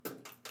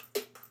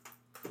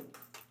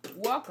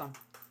Welcome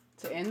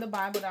to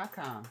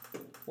InTheBible.com,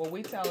 where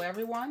we tell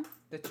everyone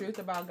the truth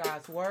about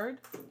God's Word,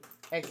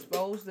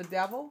 expose the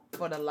devil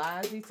for the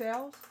lies he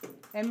tells,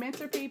 and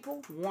mentor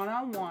people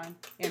one-on-one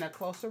in a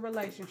closer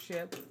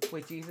relationship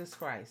with Jesus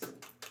Christ.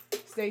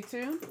 Stay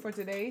tuned for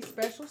today's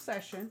special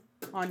session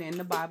on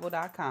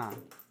InTheBible.com.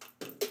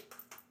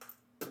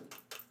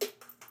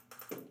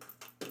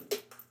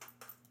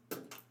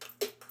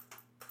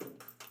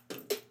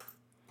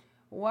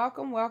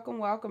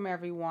 Welcome,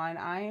 everyone.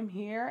 I am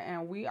here,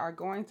 and we are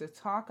going to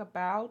talk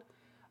about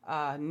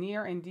a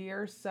near and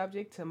dear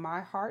subject to my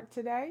heart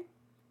today.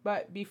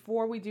 But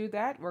before we do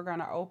that, we're going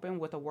to open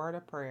with a word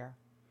of prayer.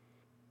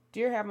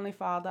 Dear Heavenly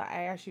Father,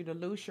 I ask you to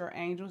loose your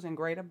angels in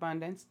great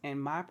abundance in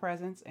my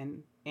presence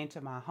and into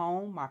my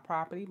home, my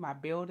property, my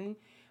building,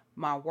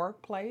 my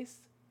workplace.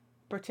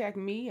 Protect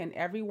me and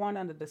everyone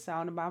under the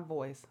sound of my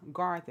voice.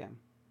 Guard them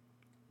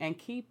and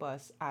keep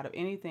us out of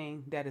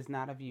anything that is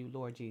not of you,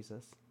 Lord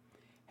Jesus.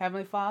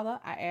 Heavenly Father,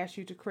 I ask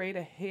you to create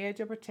a hedge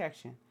of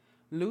protection.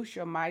 Loose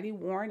your mighty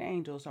warring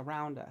angels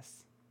around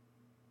us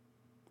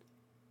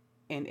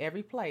in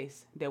every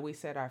place that we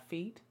set our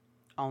feet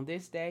on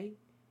this day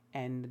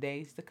and the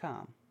days to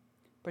come.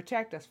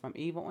 Protect us from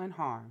evil and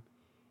harm.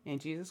 In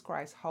Jesus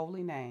Christ's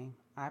holy name,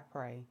 I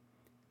pray.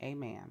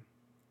 Amen.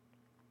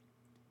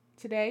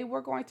 Today,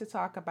 we're going to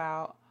talk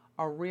about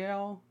a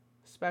real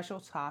special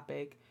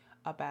topic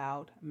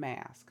about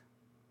masks.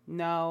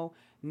 No,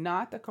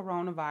 not the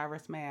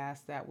coronavirus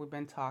mask that we've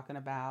been talking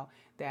about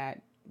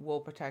that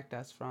will protect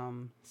us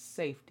from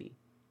safety.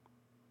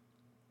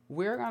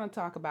 We're going to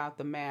talk about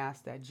the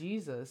mask that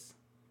Jesus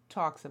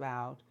talks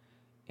about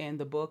in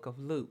the book of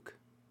Luke.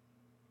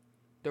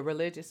 The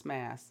religious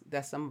mask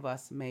that some of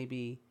us may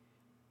be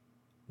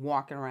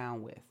walking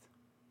around with.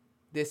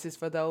 This is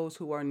for those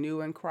who are new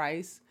in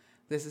Christ.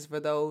 This is for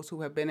those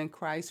who have been in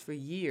Christ for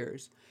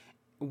years.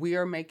 We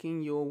are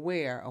making you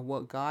aware of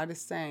what God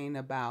is saying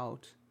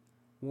about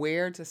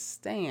where to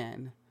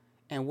stand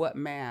and what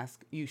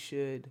mask you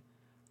should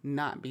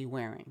not be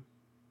wearing.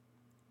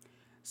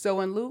 So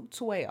in Luke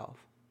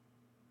 12,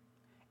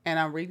 and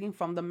I'm reading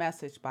from the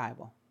Message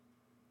Bible,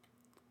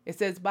 it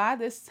says, "By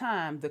this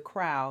time the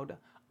crowd,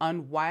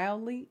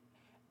 unwildly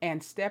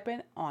and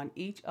stepping on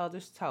each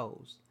other's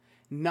toes,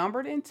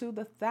 numbered into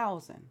the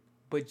 1,000,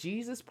 but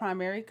Jesus'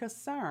 primary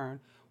concern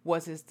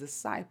was his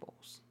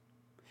disciples.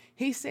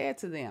 He said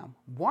to them,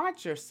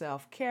 'Watch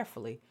yourself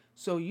carefully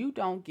so you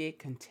don't get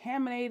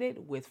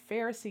contaminated with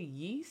Pharisee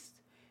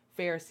yeast,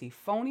 Pharisee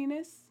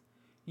phoniness.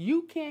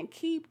 You can't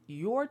keep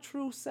your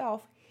true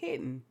self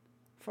hidden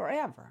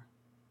forever.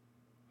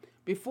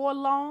 Before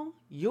long,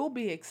 you'll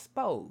be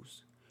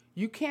exposed.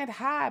 You can't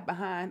hide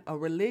behind a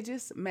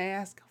religious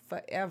mask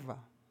forever.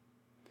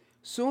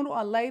 Sooner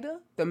or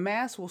later, the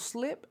mask will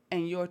slip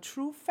and your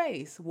true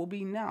face will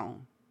be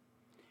known.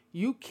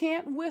 You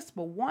can't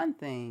whisper one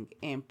thing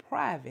in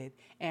private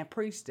and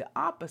preach the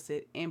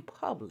opposite in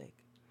public.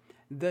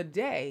 The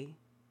day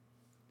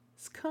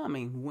is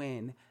coming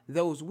when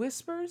those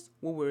whispers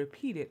will be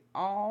repeated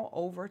all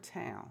over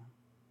town.'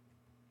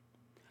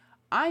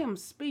 I am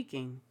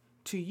speaking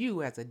to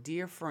you as a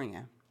dear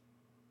friend.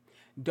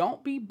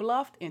 Don't be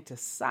bluffed into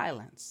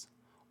silence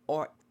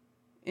or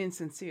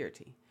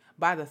insincerity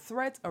by the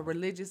threats of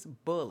religious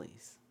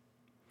bullies.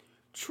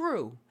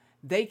 True,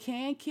 they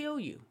can kill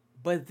you,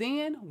 but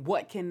then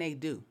what can they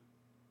do?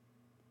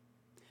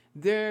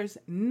 There's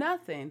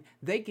nothing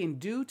they can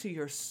do to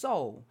your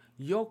soul,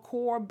 your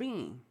core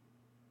being.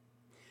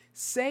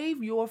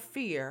 Save your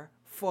fear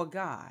for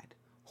God,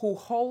 who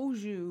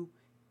holds you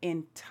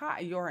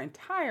your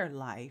entire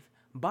life,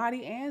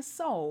 body and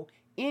soul,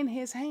 in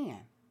his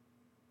hand."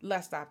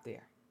 Let's stop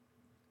there.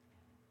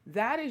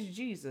 That is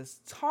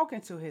Jesus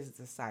talking to his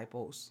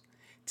disciples,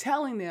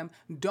 telling them,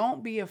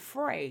 don't be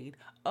afraid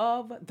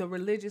of the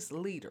religious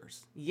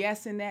leaders.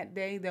 Yes, in that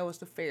day, there was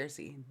the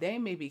Pharisee. They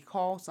may be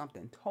called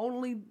something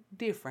totally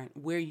different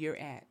where you're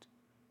at.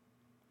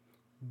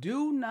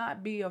 Do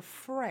not be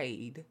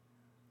afraid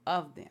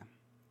of them.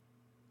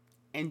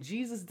 And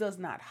Jesus does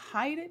not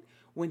hide it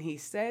when he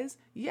says,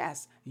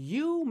 yes,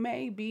 you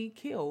may be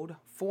killed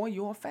for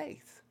your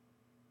faith.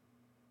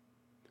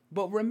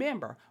 But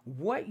remember,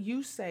 what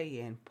you say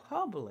in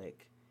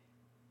public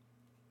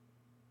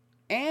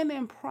and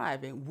in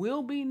private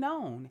will be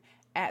known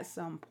at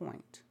some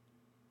point.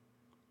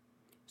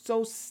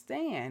 So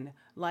stand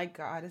like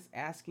God is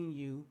asking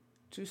you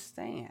to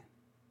stand.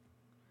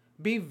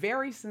 Be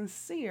very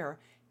sincere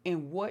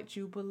in what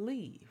you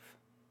believe.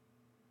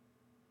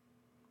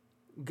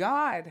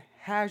 God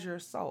has your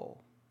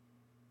soul.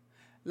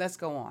 Let's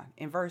go on.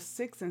 In verse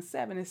 6 and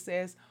 7, it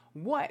says,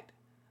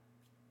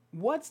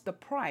 What's the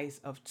price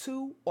of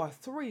 2 or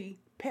 3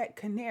 pet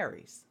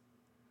canaries?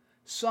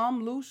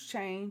 Some loose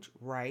change,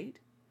 right?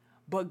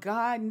 But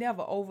God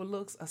never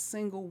overlooks a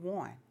single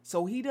one.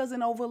 So he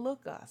doesn't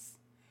overlook us.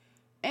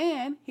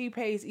 And he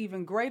pays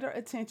even greater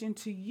attention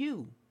to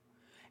you,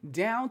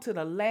 down to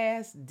the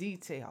last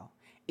detail,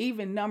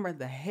 even number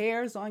the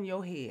hairs on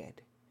your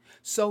head.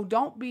 So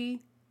don't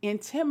be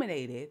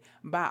intimidated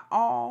by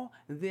all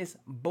this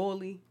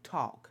bully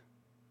talk.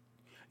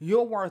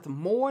 You're worth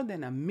more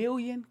than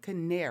 1,000,000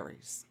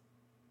 canaries.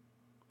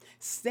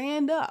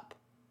 Stand up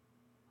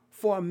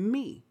for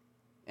me,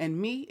 and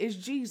me is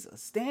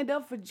Jesus. Stand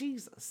up for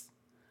Jesus.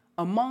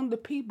 Among the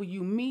people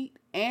you meet,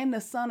 and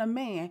the Son of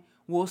Man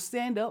will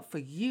stand up for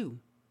you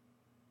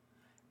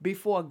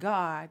before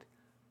God's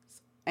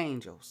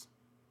angels.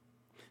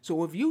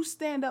 So if you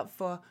stand up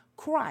for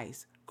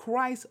Christ,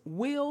 Christ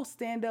will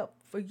stand up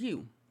for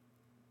you.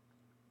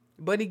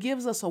 But he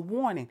gives us a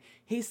warning.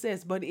 He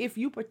says, but if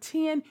you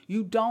pretend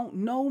you don't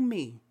know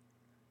me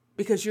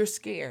because you're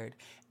scared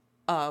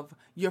of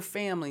your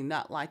family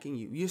not liking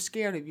you, you're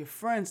scared of your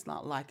friends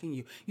not liking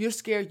you, you're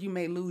scared you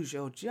may lose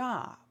your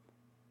job,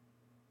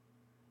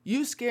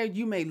 you're scared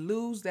you may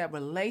lose that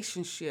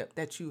relationship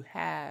that you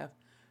have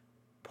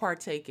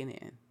partaken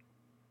in.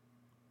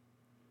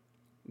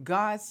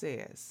 God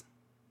says,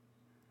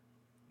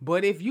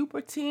 but if you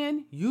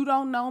pretend you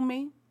don't know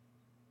me,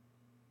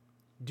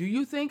 do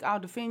you think I'll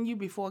defend you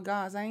before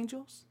God's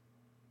angels?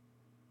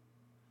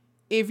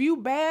 If you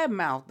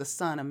badmouth the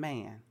Son of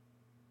Man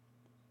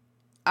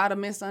out of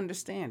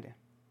misunderstanding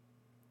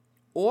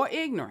or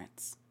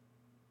ignorance,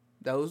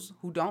 those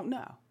who don't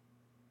know,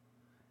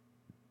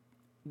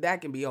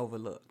 that can be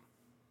overlooked.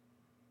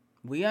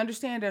 We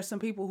understand there's some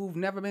people who've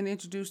never been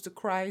introduced to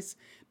Christ,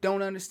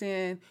 don't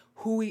understand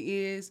who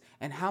he is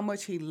and how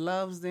much he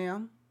loves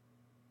them.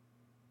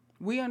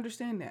 We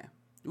understand that.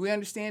 We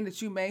understand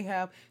that you may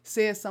have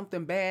said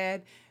something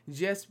bad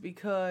just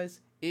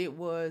because it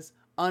was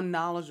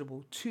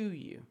unknowledgeable to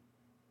you.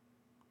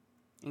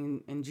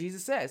 And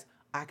Jesus says,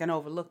 I can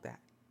overlook that.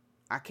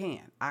 I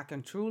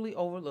can truly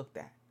overlook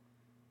that.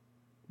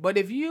 But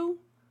if you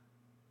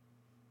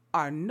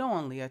are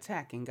knowingly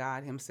attacking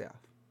God himself,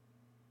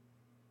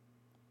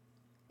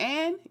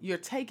 and you're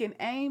taking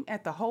aim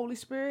at the Holy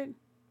Spirit,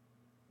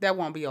 that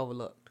won't be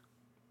overlooked.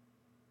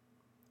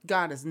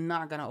 God is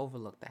not going to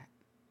overlook that.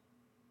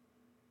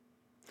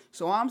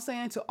 So I'm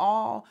saying to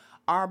all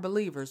our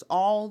believers,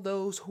 all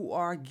those who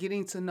are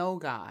getting to know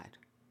God,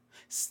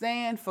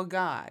 stand for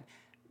God.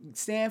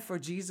 Stand for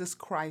Jesus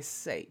Christ's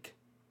sake.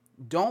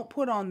 Don't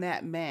put on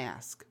that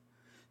mask.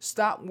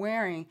 Stop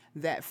wearing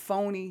that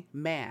phony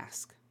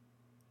mask.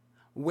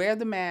 Wear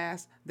the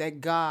mask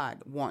that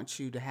God wants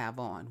you to have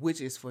on,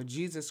 which is for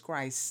Jesus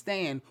Christ.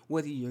 Stand,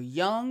 whether you're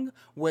young,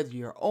 whether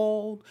you're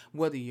old,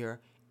 whether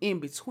you're in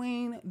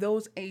between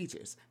those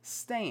ages.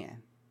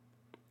 Stand.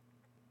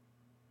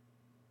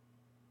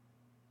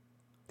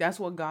 That's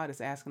what God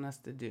is asking us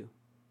to do.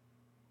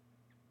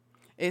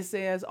 It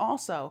says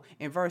also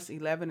in verse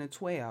 11 and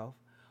 12,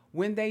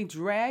 when they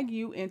drag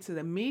you into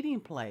the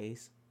meeting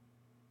place,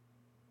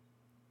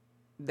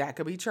 that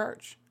could be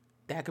church,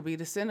 that could be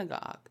the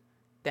synagogue,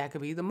 that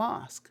could be the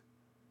mosque.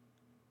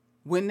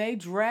 When they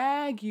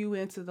drag you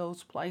into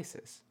those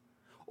places,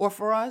 or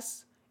for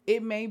us,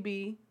 it may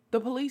be the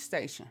police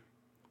station,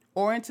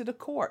 or into the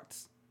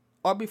courts,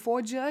 or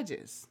before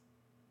judges.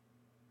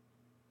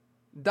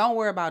 Don't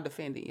worry about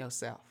defending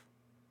yourself.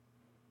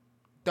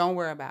 Don't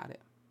worry about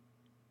it.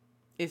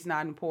 It's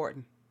not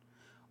important.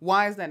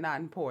 Why is that not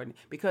important?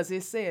 Because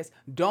it says,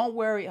 don't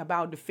worry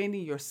about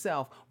defending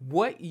yourself,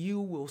 what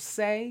you will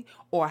say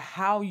or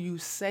how you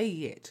say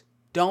it.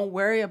 Don't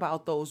worry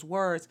about those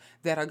words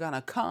that are going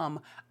to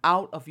come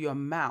out of your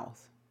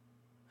mouth.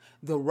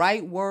 The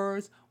right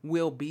words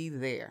will be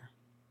there.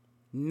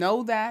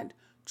 Know that,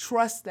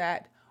 trust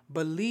that,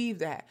 believe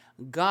that.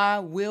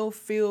 God will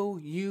fill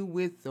you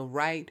with the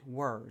right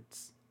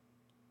words.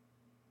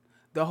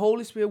 The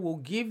Holy Spirit will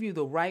give you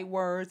the right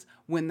words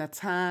when the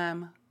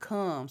time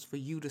comes for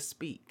you to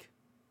speak.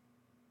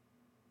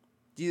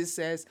 Jesus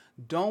says,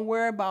 don't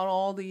worry about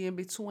all the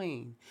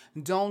in-between.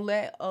 Don't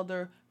let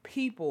other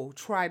people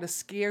try to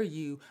scare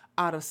you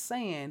out of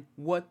saying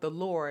what the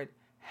Lord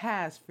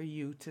has for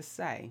you to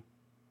say.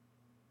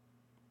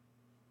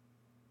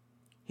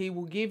 He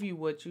will give you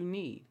what you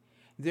need.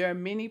 There are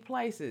many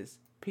places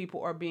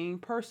people are being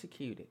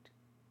persecuted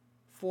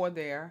for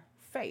their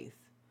faith,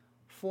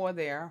 for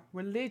their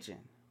religion,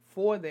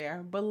 for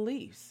their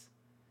beliefs.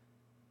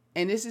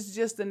 And this is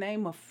just the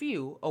name of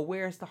few of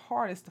where it's the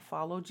hardest to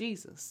follow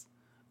Jesus.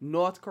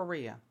 North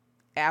Korea,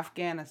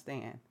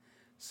 Afghanistan,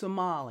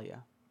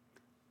 Somalia,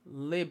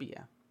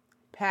 Libya,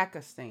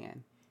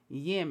 Pakistan,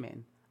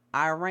 Yemen,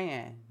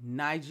 Iran,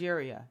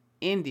 Nigeria,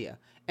 India.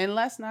 And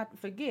let's not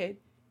forget,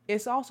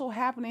 it's also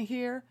happening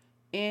here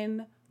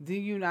in the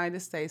United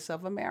States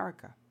of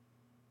America.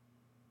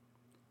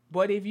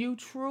 But if you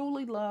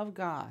truly love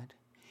God,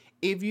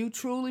 if you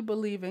truly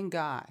believe in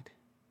God,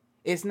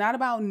 it's not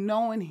about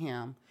knowing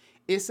him,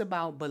 it's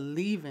about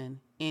believing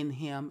in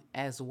him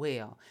as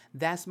well.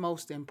 That's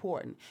most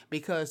important,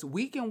 because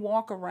we can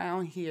walk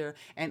around here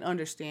and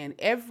understand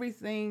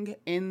everything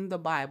in the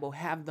Bible,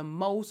 have the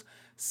most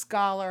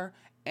scholar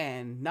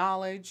and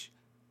knowledge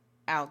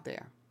out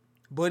there.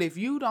 But if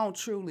you don't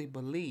truly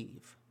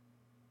believe,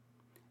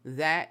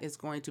 that is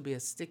going to be a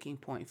sticking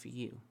point for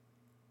you.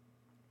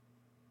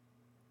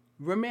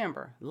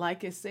 Remember,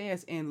 like it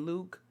says in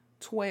Luke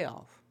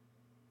 12,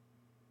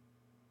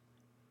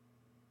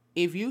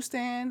 if you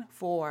stand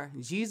for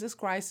Jesus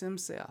Christ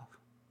himself,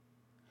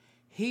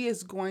 He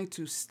is going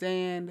to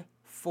stand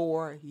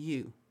for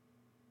you.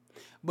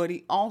 But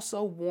he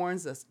also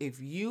warns us, if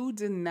you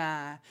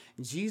deny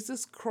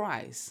Jesus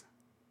Christ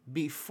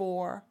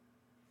before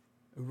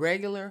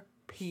regular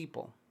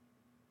people,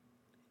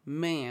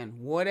 man,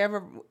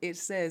 whatever it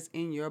says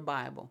in your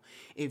Bible,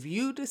 if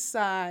you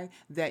decide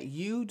that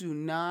you do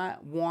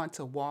not want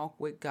to walk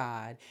with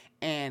God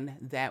and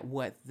that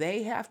what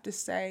they have to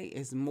say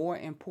is more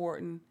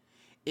important,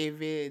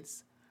 if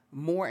it's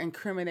more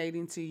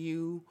incriminating to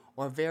you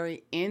or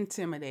very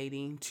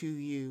intimidating to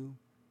you,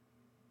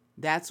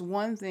 that's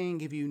one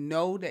thing if you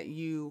know that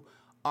you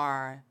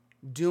are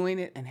doing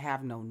it and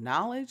have no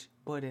knowledge,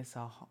 but it's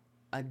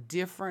a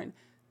different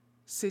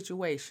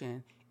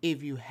situation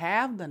if you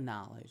have the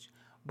knowledge,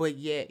 but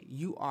yet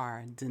you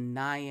are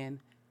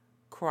denying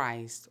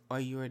Christ or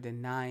you are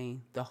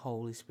denying the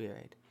Holy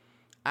Spirit.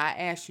 I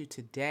ask you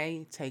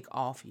today, take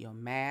off your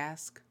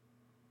mask,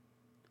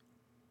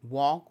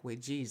 walk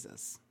with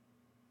Jesus.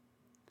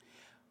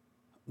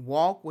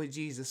 Walk with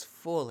Jesus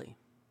fully.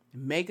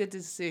 Make a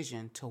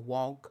decision to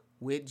walk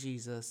with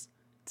Jesus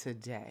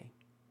today.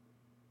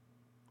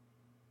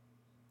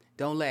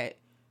 Don't let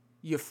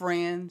your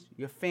friends,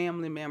 your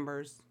family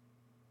members,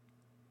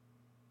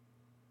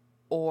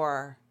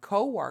 or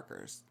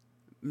co-workers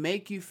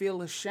make you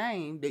feel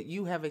ashamed that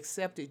you have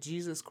accepted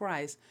Jesus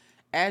Christ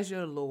as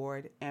your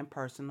Lord and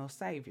personal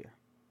Savior.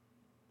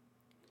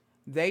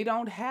 They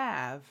don't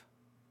have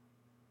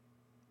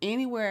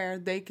anywhere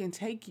they can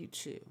take you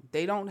to.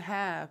 They don't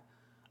have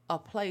a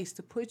place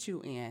to put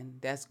you in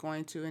that's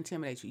going to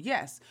intimidate you.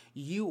 Yes,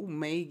 you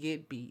may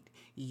get beat.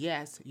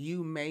 Yes,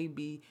 you may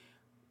be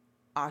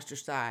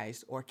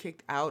ostracized or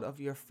kicked out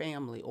of your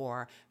family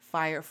or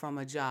fired from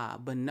a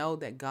job, but know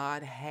that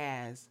God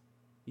has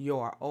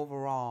your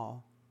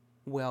overall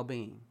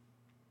well-being.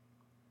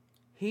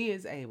 He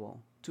is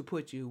able to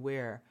put you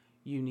where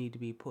you need to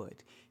be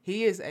put.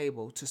 He is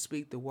able to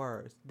speak the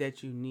words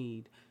that you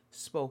need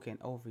spoken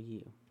over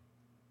you.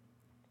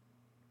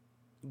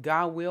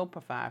 God will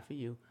provide for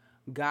you.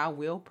 God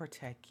will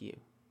protect you.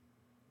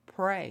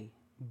 Pray,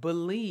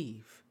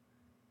 believe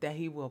that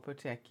He will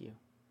protect you.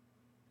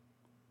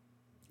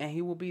 And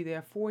He will be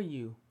there for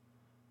you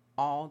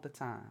all the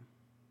time.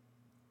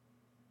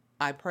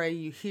 I pray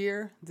you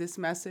hear this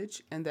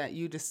message and that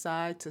you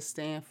decide to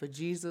stand for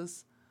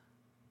Jesus,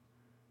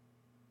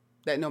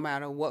 that no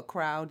matter what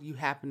crowd you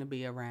happen to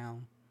be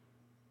around,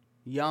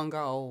 young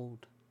or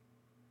old,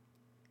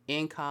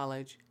 in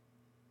college,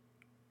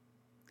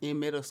 in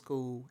middle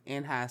school,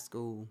 in high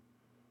school,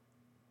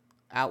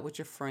 out with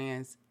your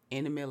friends,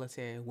 in the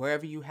military,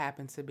 wherever you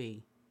happen to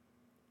be,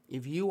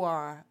 if you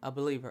are a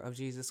believer of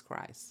Jesus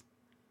Christ,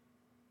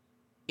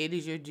 it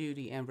is your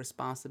duty and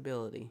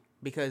responsibility,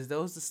 because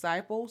those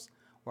disciples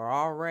were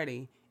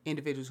already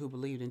individuals who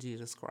believed in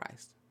Jesus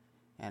Christ.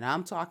 And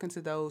I'm talking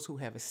to those who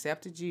have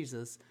accepted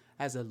Jesus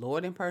as a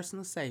Lord and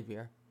personal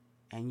Savior,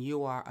 and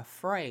you are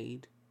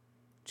afraid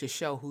to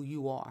show who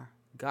you are.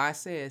 God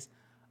says,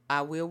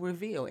 I will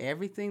reveal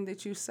everything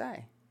that you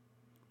say,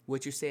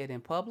 what you said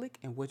in public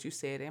and what you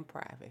said in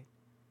private.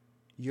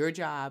 Your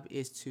job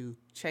is to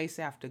chase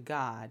after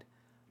God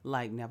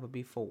like never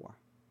before.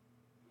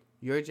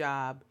 Your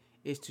job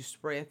is to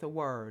spread the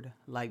word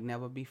like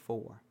never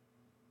before,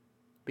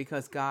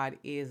 because God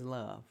is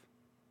love.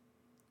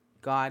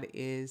 God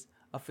is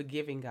a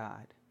forgiving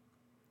God.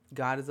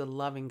 God is a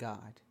loving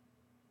God.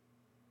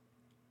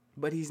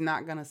 But He's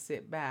not going to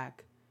sit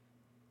back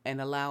and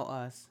allow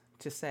us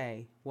to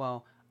say,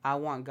 well, I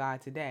want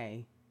God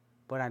today,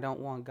 but I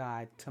don't want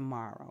God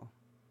tomorrow.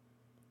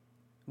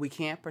 We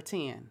can't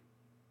pretend.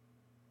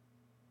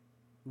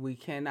 We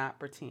cannot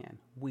pretend.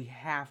 We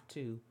have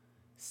to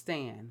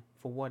stand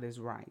for what is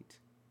right.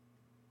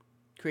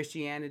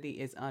 Christianity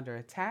is under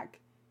attack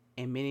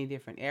in many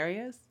different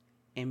areas,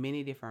 in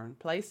many different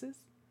places.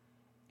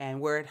 And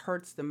where it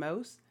hurts the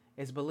most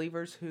is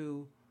believers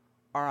who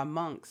are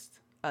amongst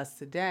us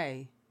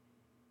today,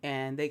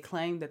 and they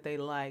claim that they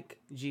like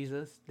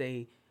Jesus,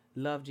 they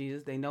love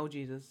Jesus, they know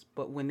Jesus,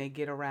 but when they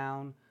get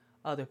around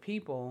other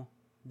people,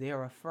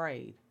 they're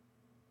afraid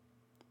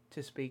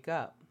to speak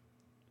up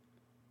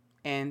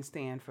and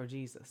stand for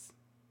Jesus.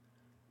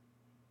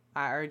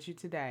 I urge you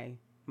today,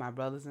 my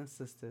brothers and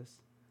sisters,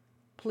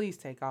 please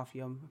take off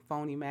your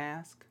phony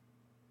mask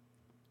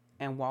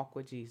and walk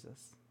with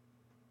Jesus.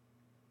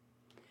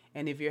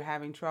 And if you're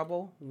having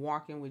trouble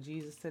walking with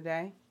Jesus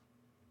today,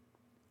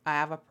 I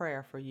have a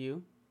prayer for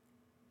you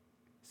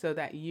so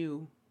that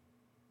you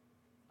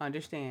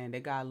understand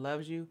that God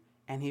loves you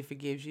and He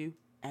forgives you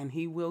and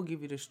He will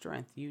give you the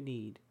strength you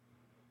need.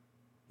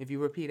 If you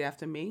repeat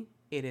after me,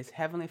 it is: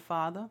 Heavenly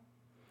Father,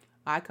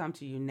 I come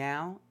to you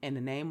now in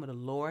the name of the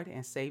Lord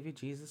and Savior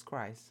Jesus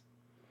Christ.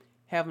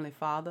 Heavenly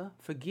Father,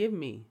 forgive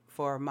me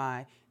for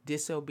my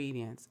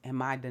disobedience and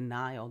my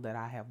denial that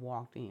I have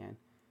walked in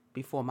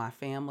before my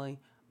family,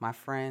 my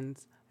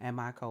friends, and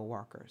my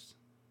co-workers,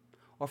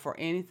 or for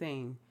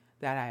anything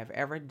that I have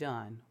ever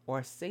done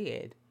or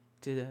said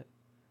to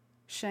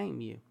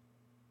shame you.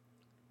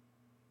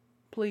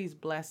 Please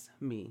bless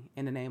me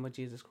in the name of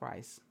Jesus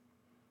Christ.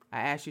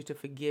 I ask you to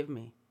forgive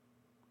me.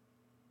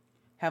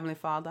 Heavenly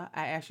Father,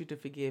 I ask you to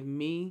forgive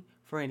me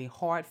for any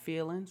hard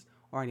feelings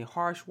or any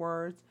harsh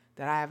words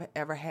that I have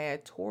ever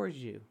had towards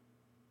you.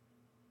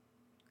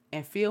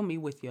 And fill me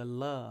with your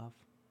love,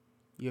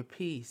 your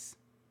peace,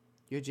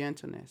 your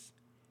gentleness,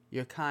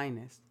 your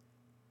kindness,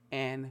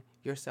 and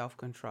your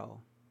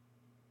self-control.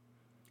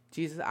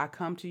 Jesus, I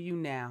come to you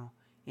now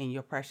in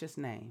your precious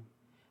name,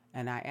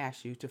 and I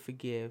ask you to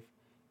forgive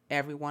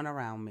everyone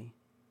around me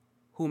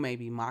who may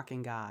be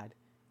mocking God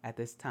at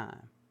this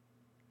time.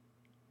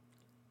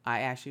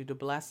 I ask you to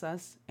bless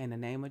us in the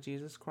name of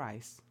Jesus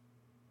Christ,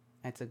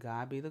 and to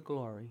God be the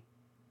glory.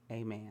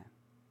 Amen.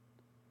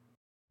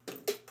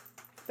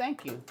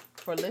 Thank you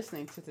for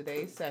listening to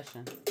today's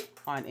session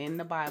on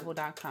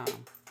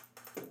InTheBible.com.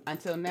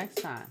 Until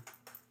next time,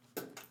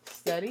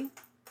 study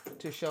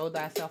to show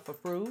thyself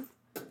approved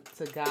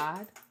to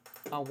God,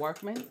 a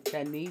workman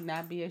that need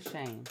not be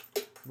ashamed,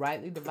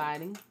 rightly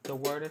dividing the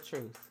word of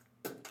truth.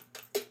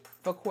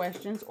 For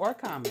questions or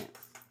comments,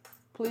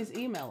 please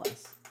email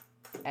us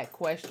at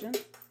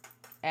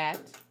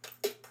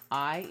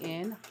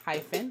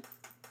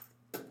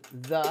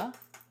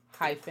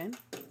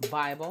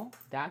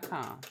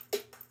questions@in-the-bible.com.